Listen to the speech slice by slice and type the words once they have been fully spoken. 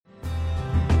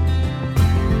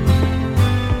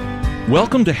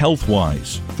Welcome to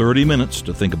HealthWise, 30 minutes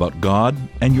to think about God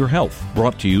and your health.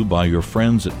 Brought to you by your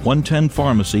friends at 110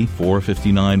 Pharmacy,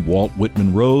 459 Walt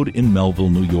Whitman Road in Melville,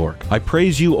 New York. I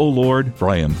praise you, O Lord, for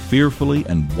I am fearfully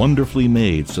and wonderfully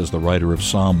made, says the writer of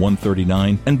Psalm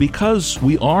 139. And because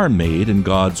we are made in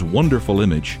God's wonderful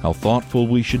image, how thoughtful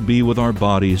we should be with our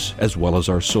bodies as well as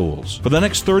our souls. For the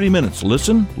next 30 minutes,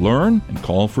 listen, learn, and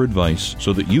call for advice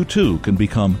so that you too can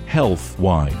become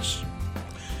health-wise.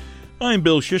 I'm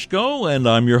Bill Shishko, and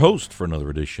I'm your host for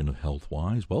another edition of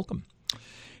HealthWise. Welcome.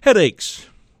 Headaches.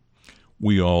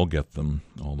 We all get them,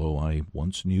 although I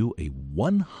once knew a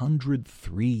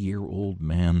 103-year-old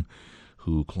man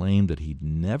who claimed that he'd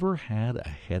never had a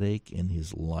headache in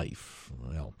his life.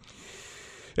 Well,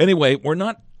 anyway, we're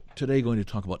not today going to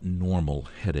talk about normal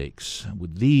headaches.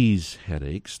 With these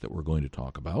headaches that we're going to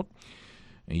talk about,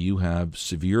 you have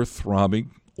severe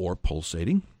throbbing or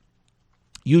pulsating,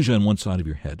 usually on one side of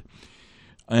your head.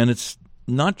 And it's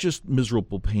not just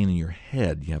miserable pain in your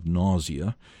head. You have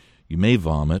nausea, you may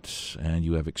vomit, and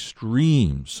you have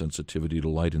extreme sensitivity to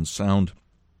light and sound.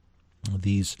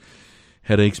 These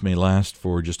headaches may last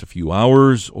for just a few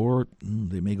hours, or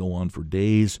they may go on for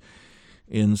days.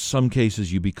 In some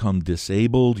cases, you become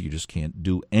disabled. You just can't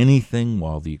do anything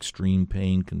while the extreme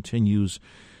pain continues.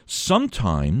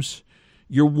 Sometimes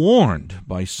you're warned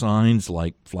by signs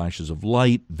like flashes of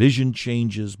light, vision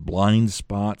changes, blind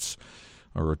spots,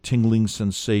 or a tingling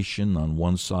sensation on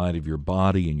one side of your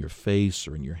body, in your face,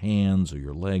 or in your hands, or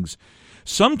your legs.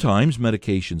 Sometimes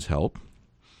medications help,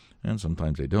 and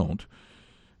sometimes they don't.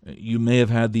 You may have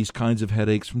had these kinds of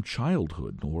headaches from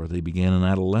childhood, or they began in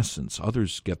adolescence.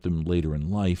 Others get them later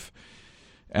in life.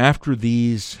 After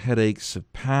these headaches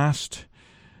have passed,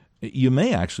 you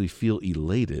may actually feel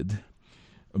elated,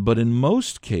 but in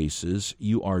most cases,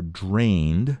 you are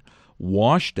drained,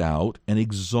 washed out, and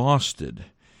exhausted.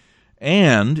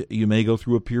 And you may go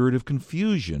through a period of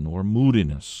confusion or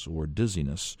moodiness or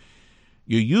dizziness.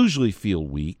 You usually feel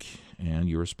weak, and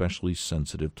you're especially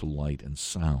sensitive to light and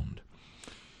sound.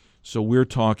 So we're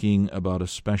talking about a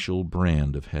special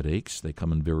brand of headaches. They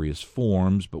come in various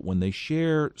forms, but when they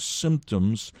share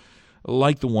symptoms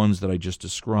like the ones that I just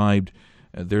described,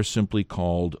 they're simply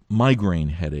called migraine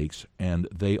headaches, and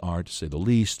they are, to say the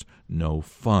least, no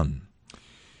fun.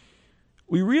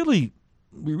 We really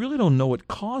don't know what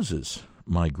causes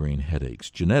migraine headaches.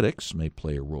 Genetics may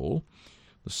play a role.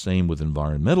 The same with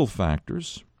environmental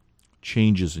factors.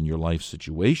 Changes in your life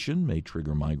situation may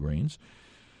trigger migraines.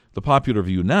 The popular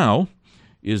view now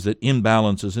is that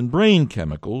imbalances in brain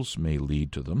chemicals may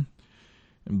lead to them.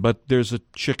 But there's a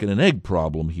chicken and egg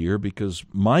problem here, because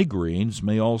migraines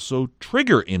may also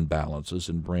trigger imbalances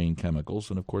in brain chemicals.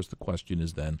 And of course the question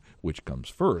is then, which comes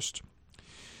first?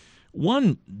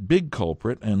 One big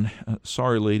culprit, and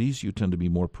sorry ladies, you tend to be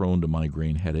more prone to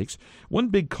migraine headaches. One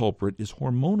big culprit is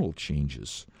hormonal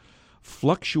changes.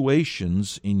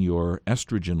 Fluctuations in your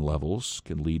estrogen levels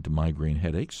can lead to migraine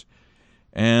headaches,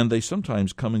 and they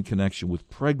sometimes come in connection with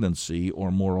pregnancy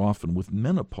or more often with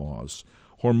menopause.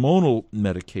 Hormonal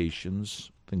medications,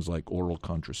 things like oral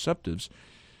contraceptives,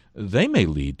 they may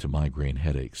lead to migraine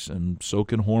headaches, and so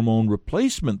can hormone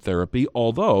replacement therapy,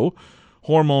 although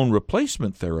hormone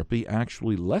replacement therapy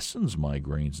actually lessens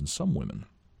migraines in some women.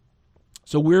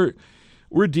 So we're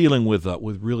dealing with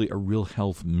really a real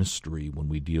health mystery when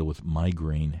we deal with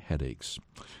migraine headaches.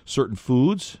 Certain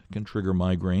foods can trigger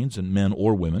migraines in men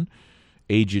or women.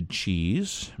 Aged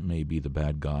cheese may be the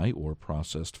bad guy, or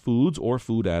processed foods, or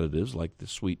food additives like the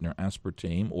sweetener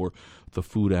aspartame or the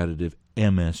food additive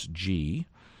MSG.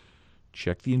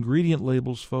 Check the ingredient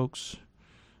labels, folks.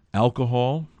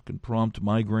 Alcohol can prompt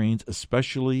migraines,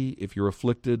 especially if you're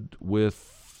afflicted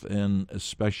with an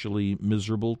especially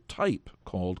miserable type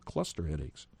called cluster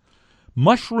headaches.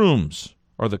 Mushrooms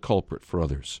are the culprit for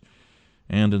others.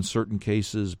 And in certain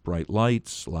cases, bright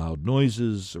lights, loud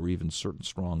noises, or even certain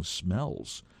strong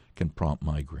smells can prompt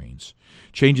migraines.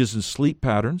 Changes in sleep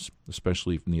patterns,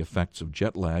 especially from the effects of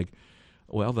jet lag,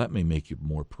 well, that may make you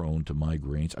more prone to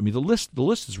migraines. I mean, the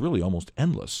list is really almost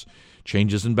endless.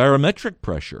 Changes in barometric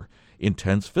pressure,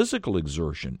 intense physical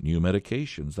exertion, new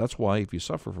medications. That's why if you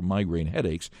suffer from migraine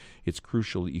headaches, it's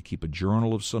crucial that you keep a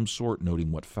journal of some sort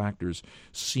noting what factors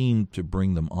seem to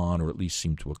bring them on, or at least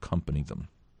seem to accompany them.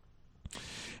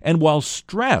 And while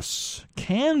stress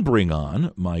can bring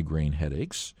on migraine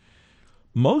headaches,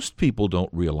 most people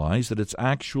don't realize that it's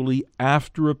actually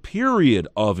after a period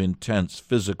of intense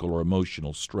physical or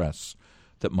emotional stress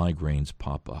that migraines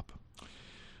pop up.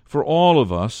 For all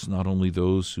of us, not only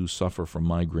those who suffer from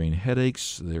migraine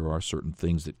headaches, there are certain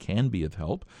things that can be of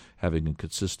help. Having a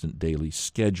consistent daily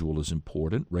schedule is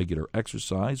important. Regular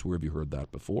exercise, where have you heard that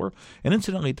before? And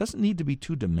incidentally, it doesn't need to be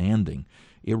too demanding.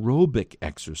 Aerobic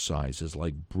exercises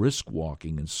like brisk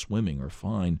walking and swimming are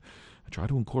fine. Try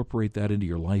to incorporate that into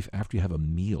your life after you have a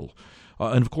meal.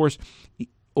 And of course,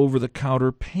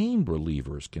 over-the-counter pain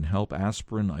relievers can help.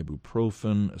 Aspirin,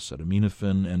 ibuprofen,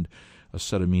 acetaminophen, and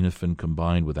acetaminophen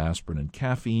combined with aspirin and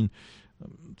caffeine.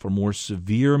 For more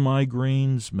severe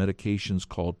migraines, medications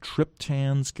called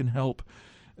triptans can help.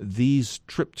 These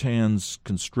triptans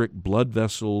constrict blood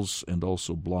vessels and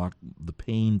also block the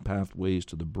pain pathways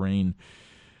to the brain.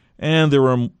 And there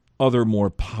are other more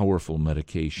powerful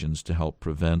medications to help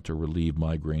prevent or relieve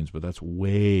migraines, but that's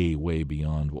way, way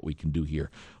beyond what we can do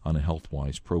here on a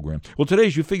HealthWise program. Well, today,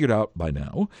 as you figured out by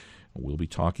now, we'll be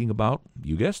talking about,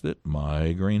 you guessed it,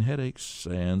 migraine headaches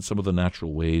and some of the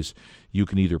natural ways you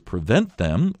can either prevent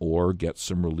them or get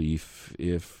some relief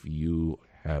if you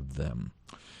have them.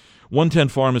 110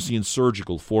 Pharmacy and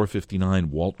Surgical,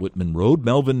 459 Walt Whitman Road,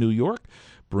 Melville, New York,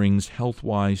 brings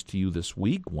HealthWise to you this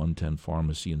week. 110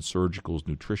 Pharmacy and Surgical's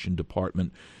nutrition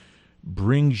department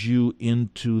brings you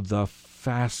into the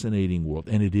fascinating world,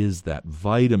 and it is that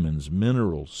vitamins,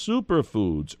 minerals,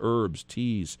 superfoods, herbs,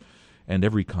 teas, and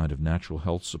every kind of natural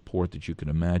health support that you can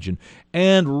imagine.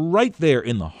 And right there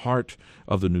in the heart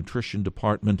of the nutrition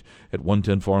department at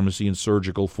 110 Pharmacy and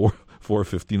Surgical,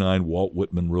 459 Walt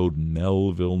Whitman Road,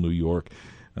 Melville, New York.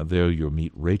 There you'll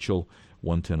meet Rachel,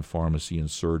 110 Pharmacy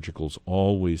and Surgical's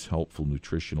always helpful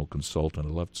nutritional consultant. I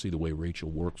love to see the way Rachel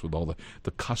works with all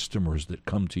the customers that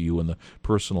come to you and the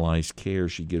personalized care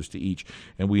she gives to each.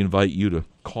 And we invite you to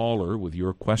call her with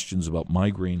your questions about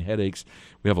migraine headaches.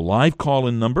 We have a live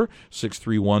call-in number,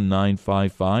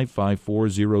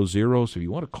 631-955-5400. So if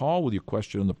you want to call with your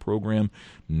question on the program,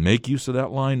 make use of that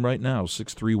line right now,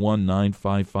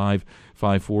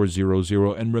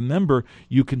 631-955-5400. And remember,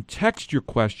 you can text your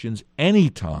questions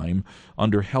anytime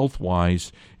under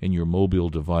HealthWise in your mobile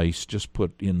device. Just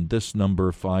put in this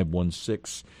number,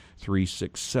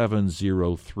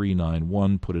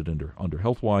 516-367-0391. Put it under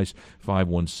HealthWise,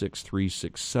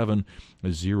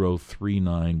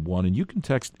 516-367-0391. And you can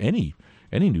text any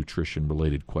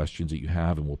nutrition-related questions that you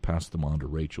have, and we'll pass them on to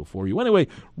Rachel for you. Anyway,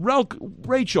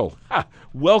 Rachel,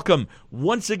 welcome.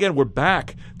 Once again, we're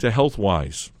back to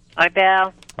HealthWise. Hi,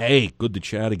 Bill. Hey, good to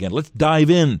chat again. Let's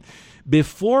dive in.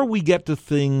 Before we get to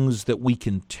things that we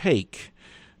can take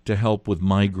to help with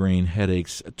migraine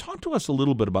headaches, talk to us a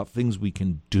little bit about things we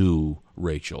can do,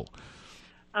 Rachel.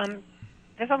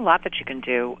 There's a lot that you can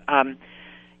do.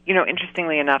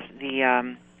 Interestingly enough,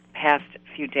 the past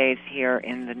few days here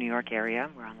in the New York area,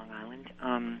 we're on Long Island,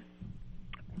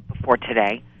 before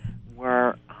today,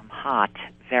 were hot,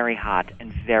 very hot,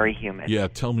 and very humid. Yeah,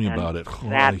 tell me about it.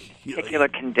 That particular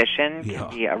condition can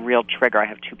be a real trigger. I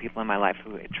have two people in my life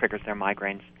who it triggers their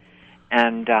migraines.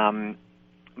 And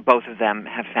both of them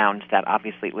have found that,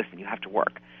 obviously, listen, you have to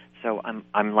work. So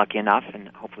I'm lucky enough, and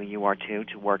hopefully you are too,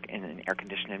 to work in an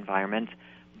air-conditioned environment.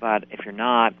 But if you're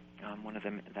not, one of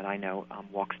them that I know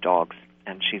walks dogs,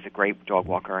 and she's a great dog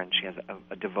walker, and she has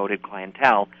a devoted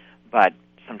clientele, but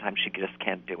sometimes she just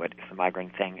can't do it if the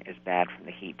migraine thing is bad from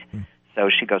the heat. So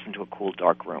she goes into a cool,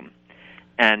 dark room.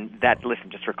 And that,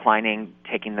 listen, just reclining,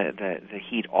 taking the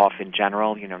heat off in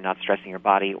general, not stressing your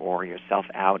body or yourself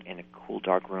out in a cool,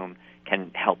 dark room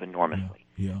can help enormously.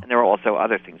 Yeah. And there are also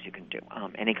other things you can do.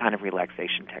 Any kind of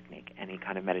relaxation technique, any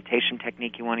kind of meditation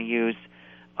technique you want to use,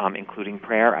 including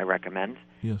prayer, I recommend.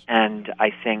 Yes. And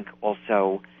I think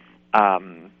also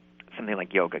something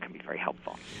like yoga can be very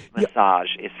helpful.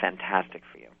 Massage is fantastic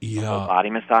for you. Yeah. Whole body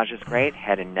massage is great.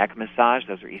 Head and neck massage,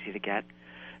 those are easy to get.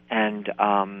 And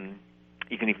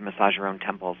you can even massage your own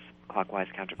temples, clockwise,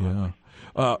 counterclockwise.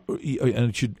 Yeah. And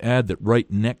it should add that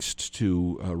right next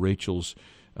to Rachel's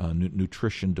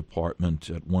nutrition department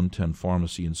at 110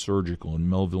 Pharmacy and Surgical in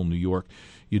Melville, New York,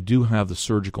 you do have the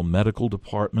surgical medical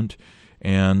department.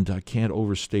 And I can't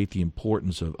overstate the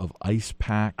importance of ice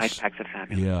packs. Ice packs are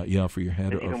fabulous. Yeah, for your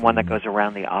head. There's even one that goes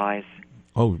around the eyes.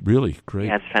 Oh, really? Great.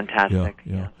 Yeah, it's fantastic.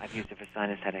 Yeah. I've used it for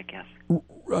sinus headache, yes.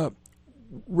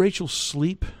 Rachel,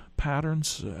 sleep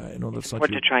patterns? I know that's it's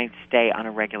important to try and stay on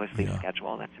a regular sleep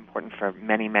schedule. That's important for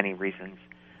many, many reasons.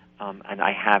 And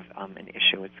I have an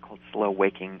issue. It's called slow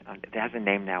waking. It has a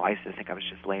name now. I used to think I was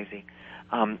just lazy.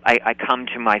 I come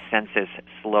to my senses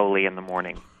slowly in the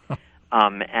morning.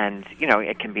 And,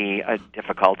 it can be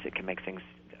difficult. It can make things...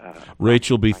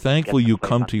 Rachel, be thankful you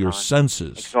come to your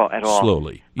senses at all.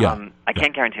 Slowly. Yeah. I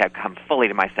can't guarantee I've come fully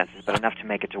to my senses, but enough to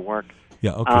make it to work.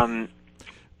 Yeah, okay.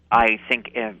 I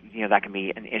think that can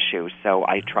be an issue. So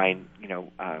I try and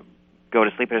go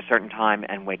to sleep at a certain time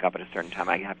and wake up at a certain time.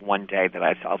 I have one day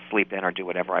that I'll sleep in or do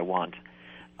whatever I want.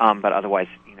 But otherwise,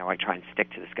 I try and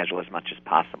stick to the schedule as much as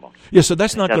possible. Yeah, so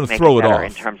that's not going to throw it off.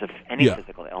 In terms of any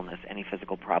physical illness, any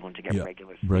physical problem, to get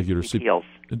regular sleep. Heals.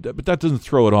 But that doesn't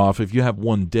throw it off if you have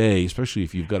one day, especially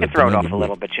if you've got a throw it off a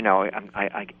little bit.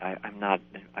 I'm not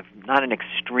an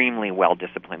extremely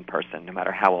well-disciplined person. No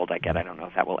matter how old I get, I don't know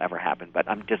if that will ever happen. But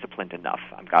I'm disciplined enough.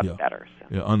 I've gotten better. So.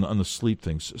 Yeah, on the sleep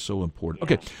thing's so important.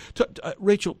 Yeah. Okay,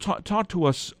 Rachel, talk to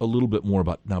us a little bit more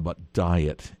about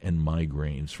diet and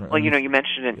migraines. Well, you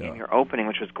mentioned it in your opening,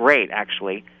 which was great,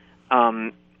 actually.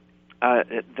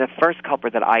 The first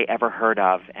culprit that I ever heard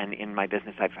of, and in my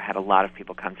business I've had a lot of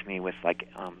people come to me with,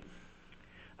 I'm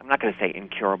not going to say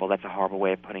incurable, that's a horrible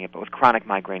way of putting it, but with chronic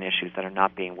migraine issues that are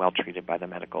not being well treated by the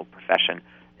medical profession.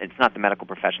 It's not the medical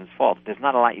profession's fault. There's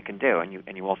not a lot you can do, and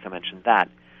you also mentioned that.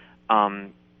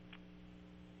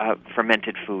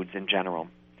 Fermented foods in general.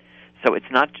 So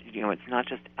it's not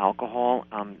just alcohol.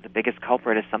 The biggest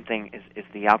culprit is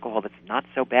the alcohol that's not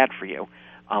so bad for you,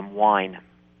 wine.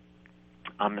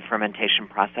 The fermentation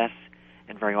process,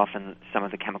 and very often some of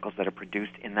the chemicals that are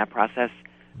produced in that process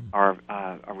are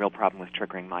a real problem with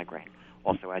triggering migraine.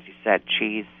 Also, as you said,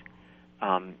 cheese.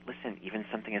 Listen, even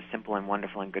something as simple and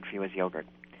wonderful and good for you as yogurt.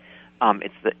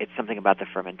 It's something about the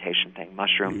fermentation thing.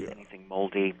 Mushrooms, anything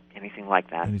moldy, anything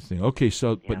like that. Anything. Okay,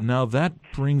 so but now that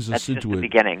brings us into the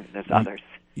beginning. There's others.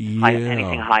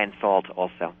 Anything high in salt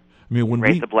also. I mean, when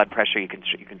raise the blood pressure, you can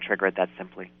trigger it that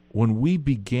simply. When we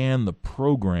began the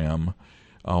program,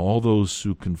 all those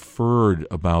who conferred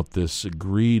about this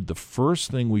agreed the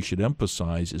first thing we should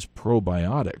emphasize is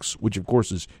probiotics, which of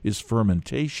course is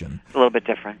fermentation. It's a little bit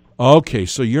different. Okay,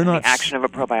 so you're not... The action of a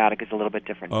probiotic is a little bit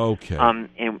different. Okay.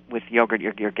 With yogurt,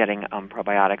 you're getting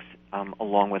probiotics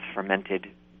along with fermented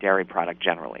dairy product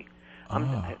generally.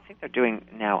 I think they're doing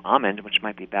now almond, which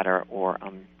might be better, or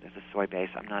there's a soy base.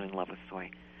 I'm not in love with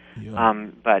soy. Yeah.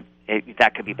 But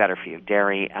that could be better for you.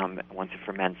 Dairy, once it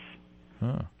ferments...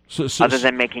 Huh. Other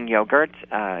than making yogurt,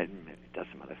 it does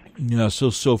some other things. Yeah,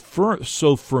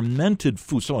 so fermented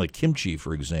food, something like kimchi,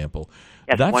 for example.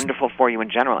 Yes, that's wonderful for you in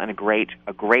general, and a great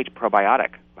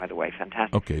probiotic, by the way,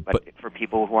 fantastic. Okay, but for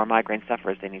people who are migraine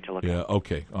sufferers, they need to look at it. Yeah,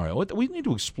 okay, all right. We need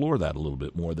to explore that a little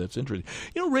bit more. That's interesting.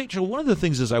 Rachel, one of the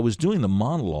things is I was doing the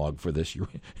monologue for this. You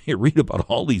read about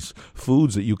all these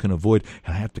foods that you can avoid,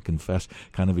 and I have to confess,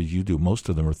 kind of as you do, most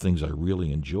of them are things I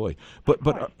really enjoy.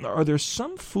 But are there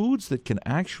some foods that can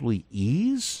actually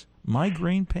ease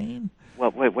migraine pain?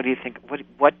 Well, wait, what do you think?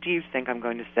 What do you think I'm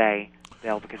going to say,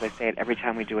 Bill? Because I say it every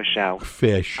time we do a show.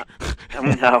 Fish.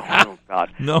 No, oh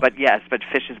God. No. But yes,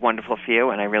 fish is wonderful for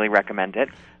you, and I really recommend it.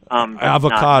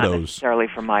 Avocados. Not necessarily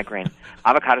for migraine.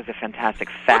 Avocados are fantastic.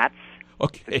 Fats,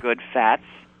 the good fats,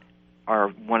 are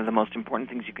one of the most important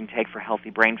things you can take for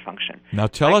healthy brain function. Now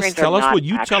tell us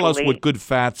what good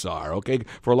fats are, okay?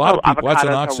 For a lot of people, that's an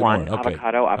oxymoron. Okay.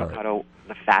 Avocado,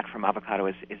 the fat from avocado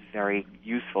is very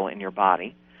useful in your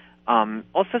body.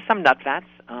 Also some nut fats,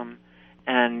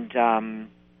 and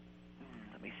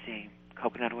let me see,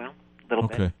 coconut oil, a little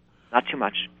bit, not too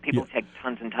much. People take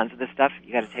tons and tons of this stuff.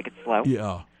 You got to take it slow.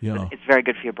 Yeah. But it's very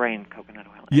good for your brain, coconut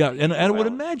oil. Yeah, and I would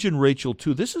imagine, Rachel,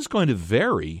 too, this is going to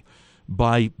vary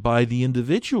by the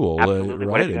indivial. Absolutely. Right?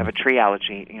 What if you have a tree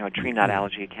allergy, a tree nut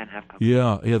allergy, you can't have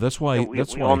coconut. Yeah. That's why. We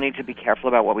all need to be careful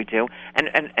about what we do. And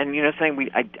something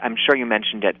I'm sure you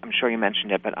mentioned it.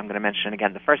 But I'm going to mention it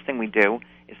again. The first thing we do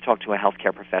is talk to a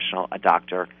healthcare professional, a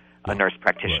doctor, a nurse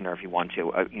practitioner, if you want to,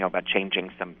 about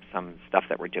changing some stuff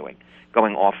that we're doing,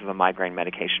 going off of a migraine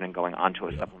medication and going onto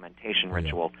a supplementation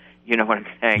ritual. You know what I'm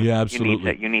saying? Yeah,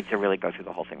 absolutely. You need to really go through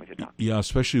the whole thing with your doctor. Yeah,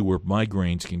 especially where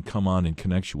migraines can come on in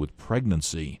connection with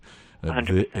pregnancy.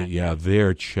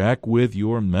 100%. Check with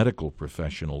your medical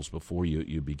professionals before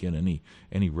you begin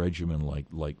any regimen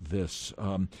like this.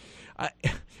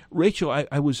 Rachel,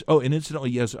 I was and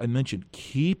incidentally, yes, I mentioned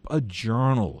keep a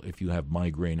journal if you have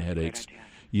migraine headaches.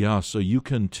 Yeah, so you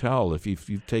can tell if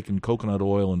you've taken coconut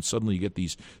oil and suddenly you get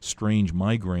these strange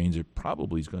migraines, it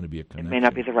probably is going to be a connection. It may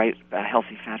not be the right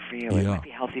healthy fat for you. It might be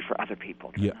healthy for other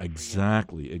people. Yeah,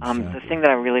 exactly. The thing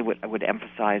that I really would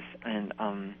emphasize, and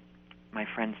my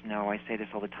friends know I say this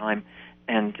all the time,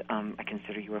 and I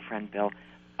consider you a friend, Bill,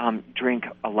 drink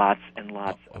lots and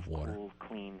lots of water. Cool,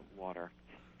 clean water.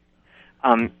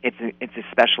 It's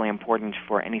especially important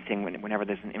for anything whenever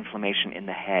there's an inflammation in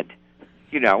the head.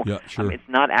 Yeah, sure. It's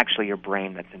not actually your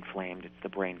brain that's inflamed; it's the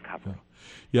brain covering.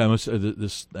 Yeah, I must say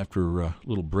this after a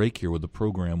little break here with the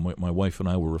program. My wife and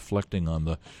I were reflecting on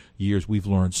the years. We've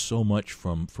learned so much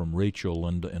from Rachel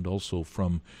and also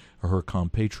from her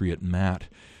compatriot Matt.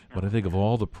 But I think of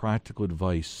all the practical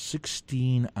advice,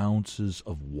 16 ounces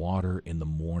of water in the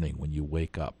morning when you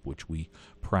wake up, which we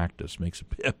practice, makes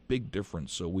a big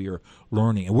difference. So we are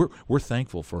learning, and we're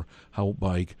thankful for how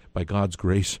by God's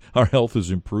grace our health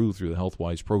has improved through the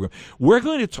HealthWise program. We're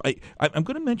going to I'm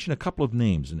going to mention a couple of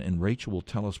names, and Rachel will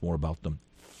tell us more about them.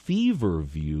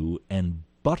 Feverfrew and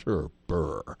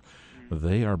butterbur.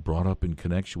 They are brought up in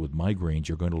connection with migraines.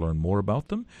 You're going to learn more about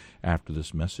them after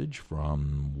this message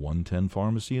from 110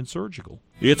 Pharmacy and Surgical.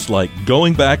 It's like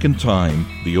going back in time,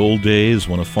 the old days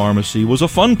when a pharmacy was a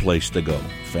fun place to go.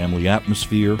 Family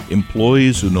atmosphere,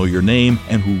 employees who know your name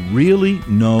and who really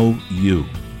know you.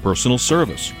 Personal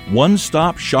service,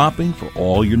 one-stop shopping for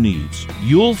all your needs.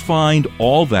 You'll find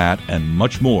all that and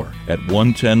much more at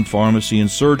 110 Pharmacy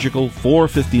and Surgical,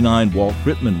 459 Walt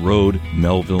Whitman Road,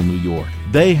 Melville, New York.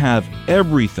 They have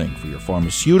everything for your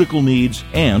pharmaceutical needs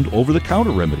and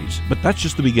over-the-counter remedies. But that's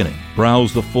just the beginning.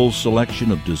 Browse the full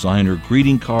selection of designer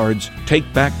greeting cards.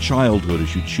 Take back childhood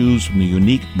as you choose from the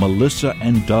unique Melissa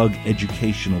and Doug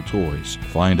educational toys.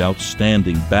 Find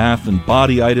outstanding bath and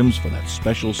body items for that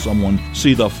special someone.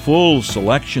 See the full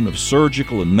selection of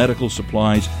surgical and medical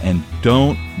supplies. And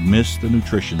don't miss the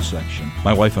nutrition section.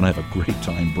 My wife and I have a great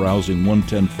time browsing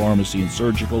 110 Pharmacy and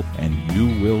Surgical, and you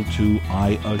will too,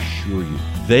 I assure you.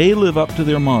 They live up to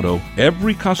their motto,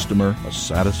 every customer, a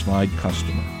satisfied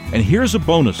customer. And here's a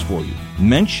bonus for you.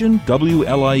 Mention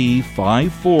WLIE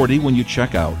 540 when you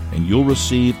check out, and you'll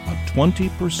receive a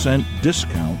 20%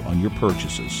 discount on your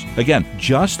purchases. Again,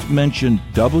 just mention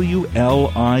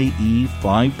WLIE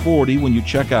 540 when you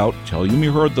check out. Tell them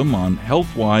you heard them on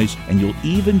HealthWise, and you'll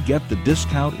even get the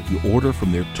discount if you order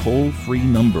from their toll-free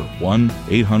number,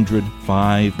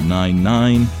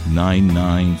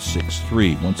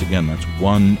 1-800-599-9963. Once again, that's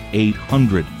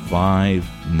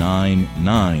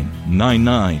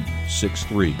 1-800-599-9963.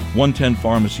 110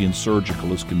 Pharmacy and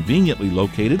Surgical is conveniently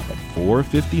located at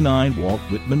 459 Walt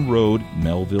Whitman Road,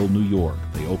 Melville, New York.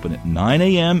 They open at 9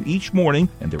 a.m. each morning,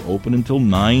 and they're open until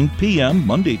 9 p.m.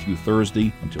 Monday through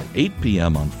Thursday, until 8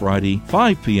 p.m. on Friday,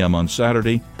 5 p.m. on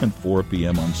Saturday, and 4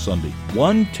 p.m. on Sunday.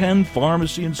 110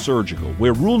 Pharmacy and Surgical,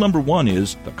 where rule number 1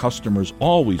 is the customer's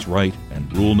always right,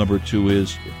 and rule number 2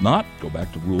 is, if not, go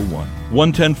back to rule 1.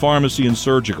 110 Pharmacy and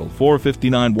Surgical,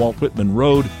 459 Walt Whitman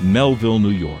Road, Melville,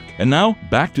 New York. And now,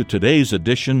 back to today's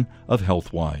edition of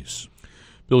HealthWise.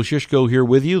 Bill Shishko here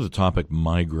with you. The topic,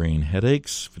 migraine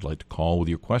headaches. If you'd like to call with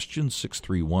your questions,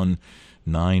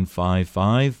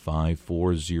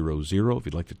 631-955-5400. If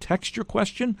you'd like to text your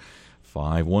question,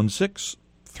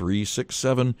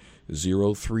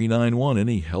 516-367-0391.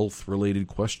 Any health-related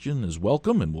question is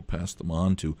welcome, and we'll pass them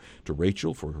on to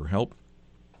Rachel for her help.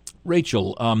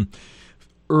 Rachel,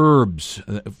 herbs,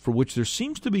 for which there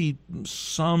seems to be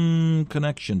some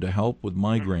connection to help with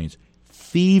migraines.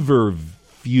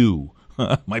 Feverfrew.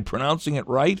 Am I pronouncing it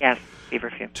right? Yes,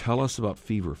 feverfrew. Tell us about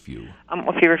feverfrew.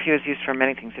 Well, feverfrew is used for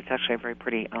many things. It's actually a very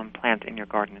pretty plant in your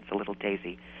garden. It's a little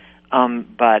daisy.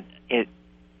 But it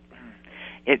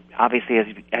obviously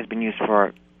has been used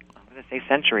for, I'm going to say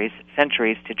centuries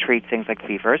to treat things like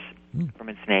fevers from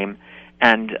its name.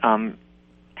 And I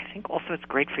think also it's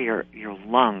great for your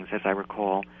lungs, as I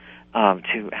recall,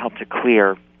 to help to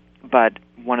clear. But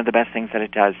one of the best things that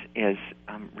it does is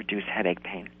reduce headache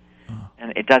pain.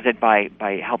 And it does it by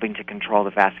helping to control the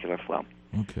vascular flow.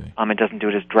 Okay. It doesn't do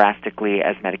it as drastically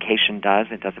as medication does.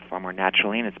 It does it far more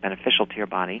naturally, and it's beneficial to your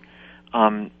body.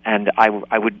 And I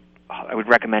would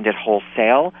recommend it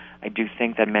wholesale. I do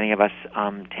think that many of us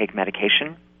take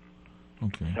medication.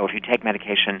 Okay. So if you take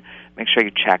medication, make sure you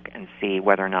check and see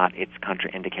whether or not it's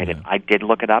contraindicated. Yeah. I did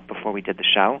look it up before we did the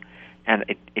show, and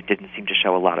it didn't seem to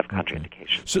show a lot of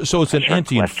contraindications. Okay. So it's an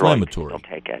anti-inflammatory. Still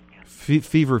take it.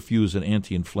 Feverfrew is an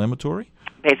anti-inflammatory?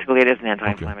 Basically, it is an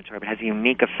anti-inflammatory, but it has a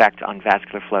unique effect on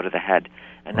vascular flow to the head.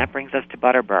 And that brings us to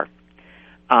butterbur.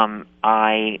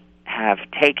 I have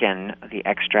taken the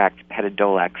extract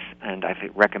Petadolex, and I've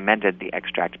recommended the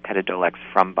extract Petadolex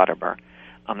from butterbur.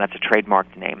 That's a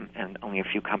trademarked name, and only a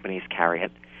few companies carry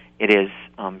it. It is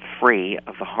free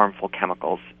of the harmful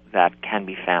chemicals that can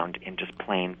be found in just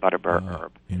plain butterbur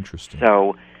herb. Interesting.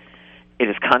 So it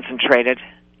is concentrated.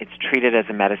 It's treated as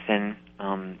a medicine.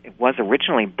 It was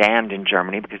originally banned in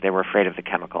Germany because they were afraid of the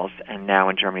chemicals, and now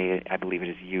in Germany, I believe it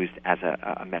is used as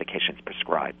a medication. It's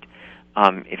prescribed.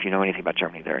 If you know anything about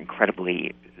Germany, they're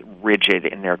incredibly rigid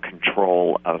in their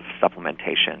control of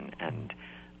supplementation and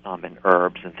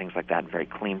herbs and things like that. A very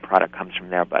clean product comes from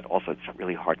there, but also it's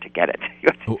really hard to get it.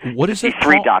 What is it?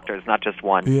 Three doctors, not just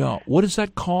one. Yeah. What is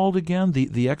that called again?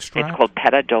 The extract? It's called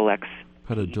Petadolex.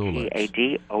 Petadolex.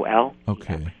 P-A-D-O-L.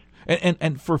 Okay.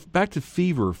 And for back to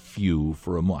feverfrew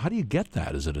for a moment, how do you get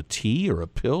that? Is it a tea or a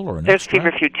pill or an There's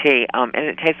extract? feverfrew tea, and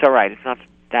it tastes all right. It's not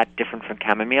that different from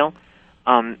chamomile.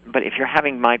 But if you're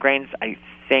having migraines, I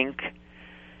think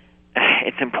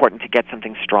it's important to get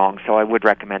something strong. So I would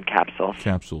recommend capsules.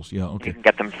 Capsules, yeah, okay. You can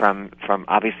get them from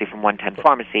obviously from 110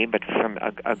 Pharmacy, but from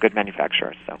a good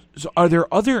manufacturer. So are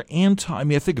there other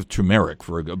I think of turmeric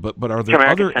but are there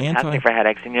turmeric other is fantastic for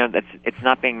headaches, and it's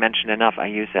not being mentioned enough. I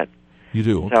use it. You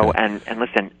do, okay. So and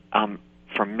listen,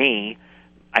 for me,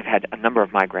 I've had a number of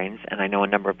migraines, and I know a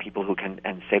number of people who can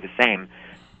and say the same.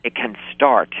 It can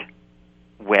start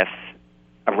with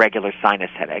a regular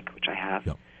sinus headache, which I have.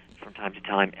 Yep. From time to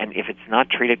time, and if it's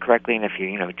not treated correctly, and if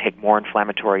you take more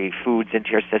inflammatory foods into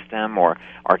your system or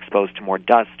are exposed to more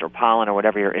dust or pollen or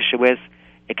whatever your issue is,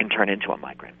 it can turn into a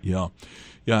migraine. Yeah.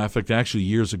 In fact, actually,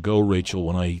 years ago, Rachel,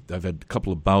 when I've had a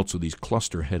couple of bouts with these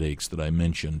cluster headaches that I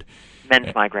mentioned. Men's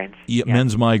migraines. Yeah,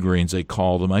 men's migraines, they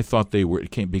call them. I thought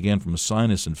began from a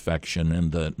sinus infection,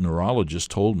 and the neurologist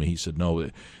told me, he said, no,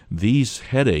 these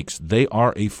headaches, they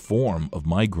are a form of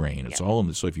migraine. It's all in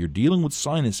this. So if you're dealing with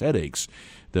sinus headaches,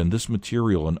 then this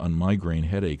material on migraine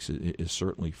headaches is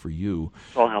certainly for you.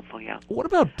 It's all helpful, yeah. What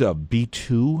about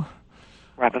B2?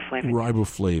 Riboflavin.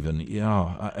 Riboflavin,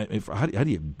 yeah. How do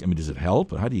you? Does it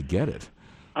help? How do you get it?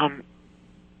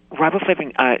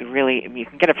 Riboflavin, really, you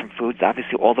can get it from foods.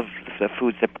 Obviously, all the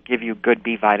foods that give you good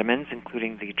B vitamins,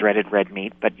 including the dreaded red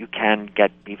meat, but you can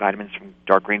get B vitamins from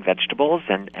dark green vegetables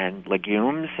and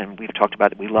legumes, and we've talked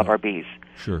about that. We love our Bs.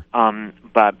 Sure.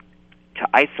 But to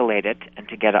isolate it and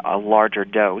to get a larger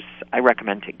dose, I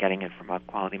recommend getting it from a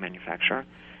quality manufacturer,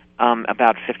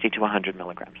 about 50 to 100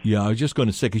 milligrams. Yeah, I was just going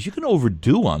to say, because you can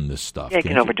overdo on this stuff. Yeah, you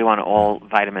can overdo on all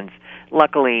vitamins.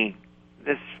 Luckily,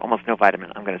 there's almost no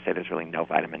vitamin. I'm going to say there's really no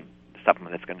vitamin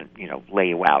supplement that's going to, lay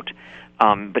you out.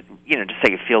 But, to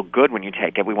say you feel good when you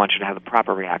take it, we want you to have the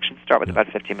proper reaction. Start with about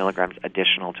 50 milligrams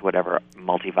additional to whatever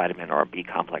multivitamin or B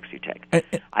complex you take.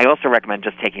 I also recommend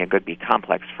just taking a good B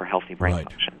complex for healthy brain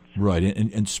function. Right,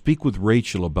 and speak with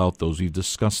Rachel about those. We've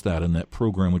discussed that in that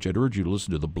program, which I'd urge you to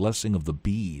listen to, The Blessing of the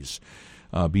Bees.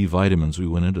 B vitamins, we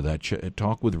went into that.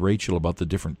 Talk with Rachel about the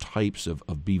different types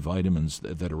of B vitamins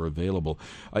that are available.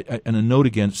 And a note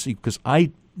again, because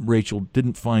Rachel,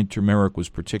 didn't find turmeric was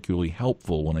particularly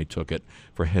helpful when I took it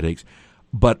for headaches.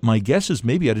 But my guess is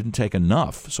maybe I didn't take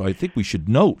enough, so I think we should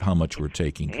note how much we're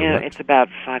taking, correct? Yeah, it's about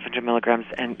 500 milligrams,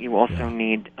 and you also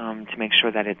need to make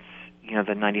sure that it's,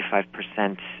 the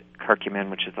 95% curcumin,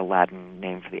 which is the Latin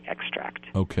name for the extract.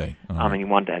 Okay. And you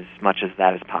want as much as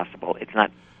that as possible. It's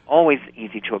not always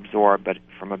easy to absorb, but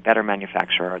from a better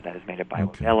manufacturer that has made it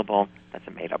bioavailable. That's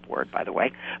a made-up word, by the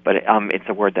way, but it's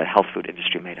a word that health food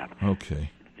industry made up. Okay.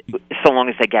 So long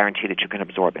as they guarantee that you can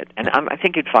absorb it. And I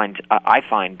think you'd find, I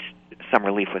find some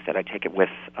relief with it. I take it with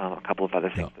a couple of other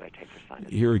things that I take for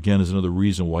sinus. Here again is another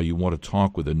reason why you want to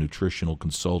talk with a nutritional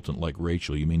consultant like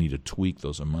Rachel. You may need to tweak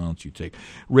those amounts you take.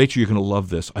 Rachel, you're going to love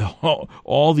this.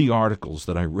 All the articles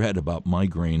that I read about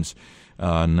migraines,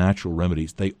 natural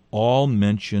remedies, they all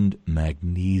mentioned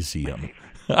magnesium.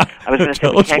 I was going to say,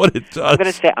 tell us what it does.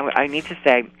 I need to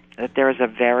say that there is a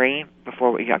very,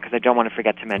 because I don't want to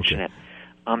forget to mention it,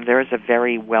 there is a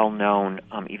very well-known,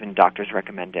 even doctors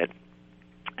recommend it,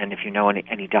 and if you know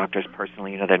any doctors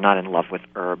personally, they're not in love with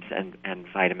herbs and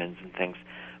vitamins and things,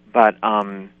 but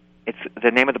it's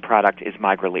the name of the product is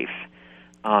Migralief,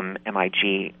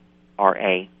 Migralief.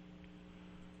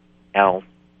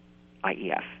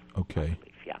 Okay.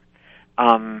 Yeah.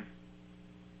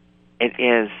 It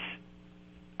is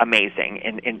amazing,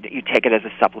 and you take it as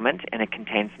a supplement, and it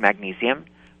contains magnesium,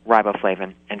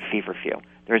 riboflavin, and feverfrew.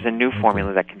 There's a new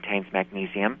formula that contains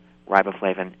magnesium,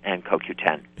 riboflavin, and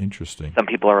CoQ10. Interesting. Some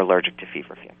people are allergic to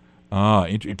feverfew.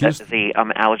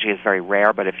 The allergy is very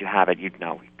rare, but if you have it, you'd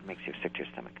know. It makes you sick to your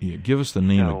stomach. Yeah, give us the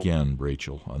name again,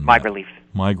 Rachel. Migralief.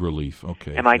 Migralief,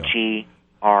 okay. Migralief.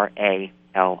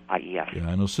 Yeah,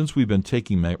 I know since we've been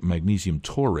taking magnesium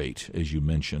taurate, as you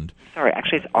mentioned. Sorry,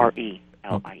 actually it's Relief.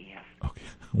 Okay.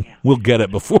 Yeah. We'll get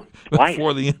it before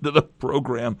the end of the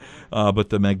program.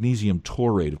 But the magnesium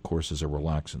taurate, of course, is a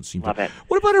relaxant. Love it.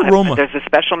 What about aroma? There's a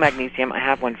special magnesium. I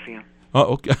have one for you.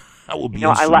 Oh, okay. That will be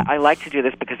I like to do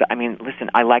this because, listen,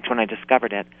 I liked when I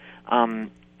discovered it.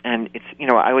 And it's,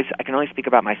 I can only speak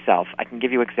about myself. I can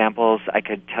give you examples. I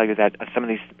could tell you that some of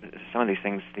these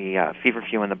things, the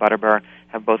feverfrew and the butterbur,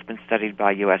 have both been studied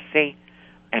by USC,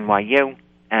 NYU,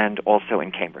 and also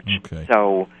in Cambridge. Okay.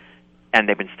 So, and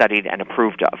they've been studied and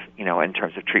approved of, in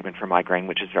terms of treatment for migraine,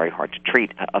 which is very hard to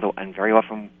treat. And very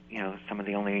often, some of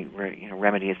the only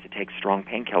remedy is to take strong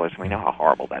painkillers, and we know how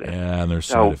horrible that is. Yeah, and there's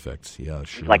side effects. Yeah,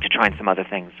 sure. We'd like to try some other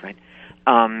things, right?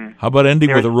 How about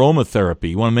ending with aromatherapy?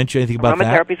 You want to mention anything about that?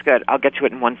 Aromatherapy's good. I'll get to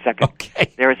it in 1 second.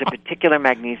 Okay. There is a particular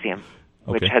magnesium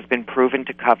which has been proven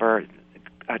to cross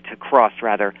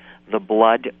the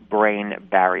blood-brain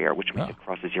barrier, which means it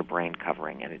crosses your brain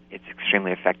covering, and it's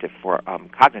extremely effective for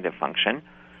cognitive function,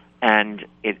 and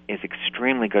it is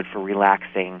extremely good for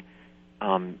relaxing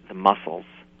the muscles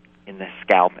in the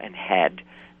scalp and head,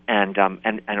 and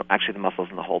actually the muscles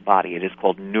in the whole body. It is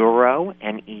called Neuro,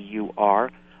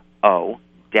 Neuro-Mag,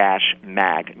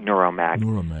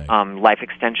 Neuromag. Life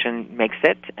Extension makes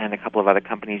it, and a couple of other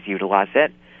companies utilize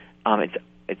it.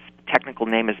 Its technical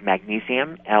name is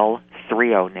magnesium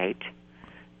L-threonate,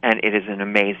 and it is an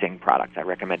amazing product. I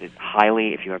recommend it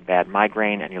highly if you have bad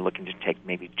migraine and you're looking to take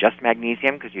maybe just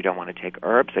magnesium because you don't want to take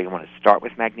herbs, so you want to start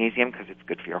with magnesium because it's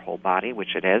good for your whole body,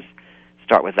 which it is.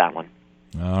 Start with that one.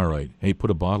 All right. Hey, put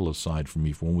a bottle aside for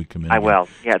me for when we come in. I will.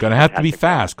 Yeah, it's going to have to be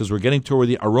fast because we're getting toward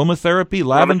the aromatherapy,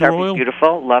 lavender oil.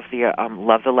 Beautiful. Love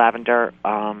the lavender.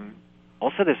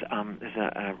 Also, there's an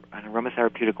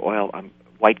aromatherapeutic oil,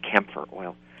 white camphor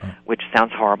oil, which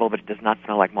sounds horrible, but it does not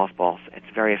smell like mothballs. It's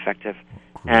very effective.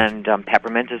 And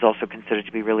peppermint is also considered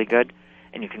to be really good,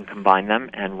 and you can combine them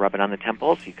and rub it on the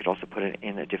temples. You could also put it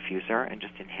in a diffuser and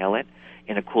just inhale it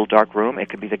in a cool, dark room. It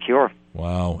could be the cure.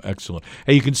 Wow, excellent.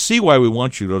 Hey, you can see why we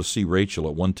want you to go to see Rachel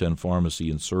at 110 Pharmacy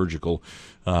and Surgical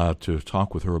to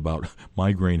talk with her about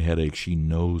migraine headaches. She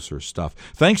knows her stuff.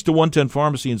 Thanks to 110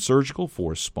 Pharmacy and Surgical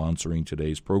for sponsoring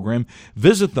today's program.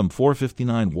 Visit them,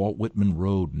 459 Walt Whitman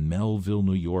Road, Melville,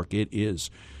 New York. It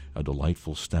is a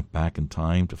delightful step back in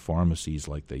time to pharmacies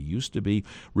like they used to be.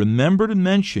 Remember to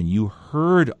mention you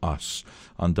heard us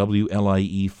on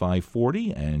WLIE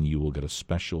 540, and you will get a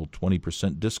special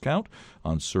 20% discount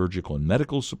on surgical and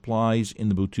medical supplies in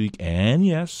the boutique, and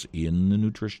yes, in the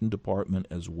nutrition department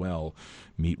as well.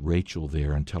 Meet Rachel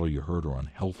there and tell her you heard her on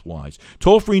HealthWise.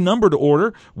 Toll-free number to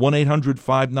order,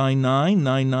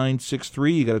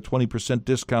 1-800-599-9963. You got a 20%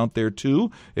 discount there,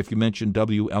 too. If you mention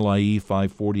WLIE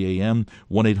 540 AM,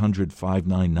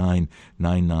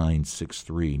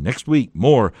 1-800-599-9963. Next week,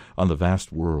 more on the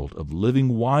vast world of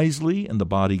living wisely and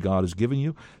the body God has given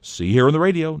you. See you here on the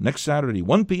radio next Saturday,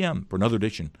 1 p.m. for another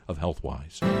edition of HealthWise.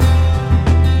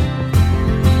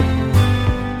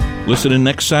 Listen in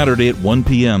next Saturday at 1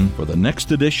 p.m. for the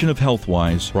next edition of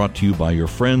HealthWise, brought to you by your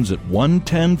friends at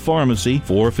 110 Pharmacy,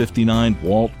 459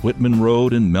 Walt Whitman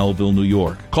Road in Melville, New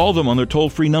York. Call them on their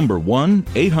toll-free number,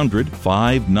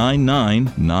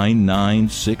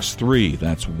 1-800-599-9963.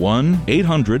 That's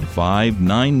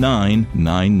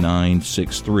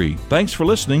 1-800-599-9963. Thanks for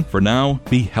listening. For now,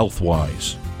 be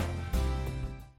HealthWise.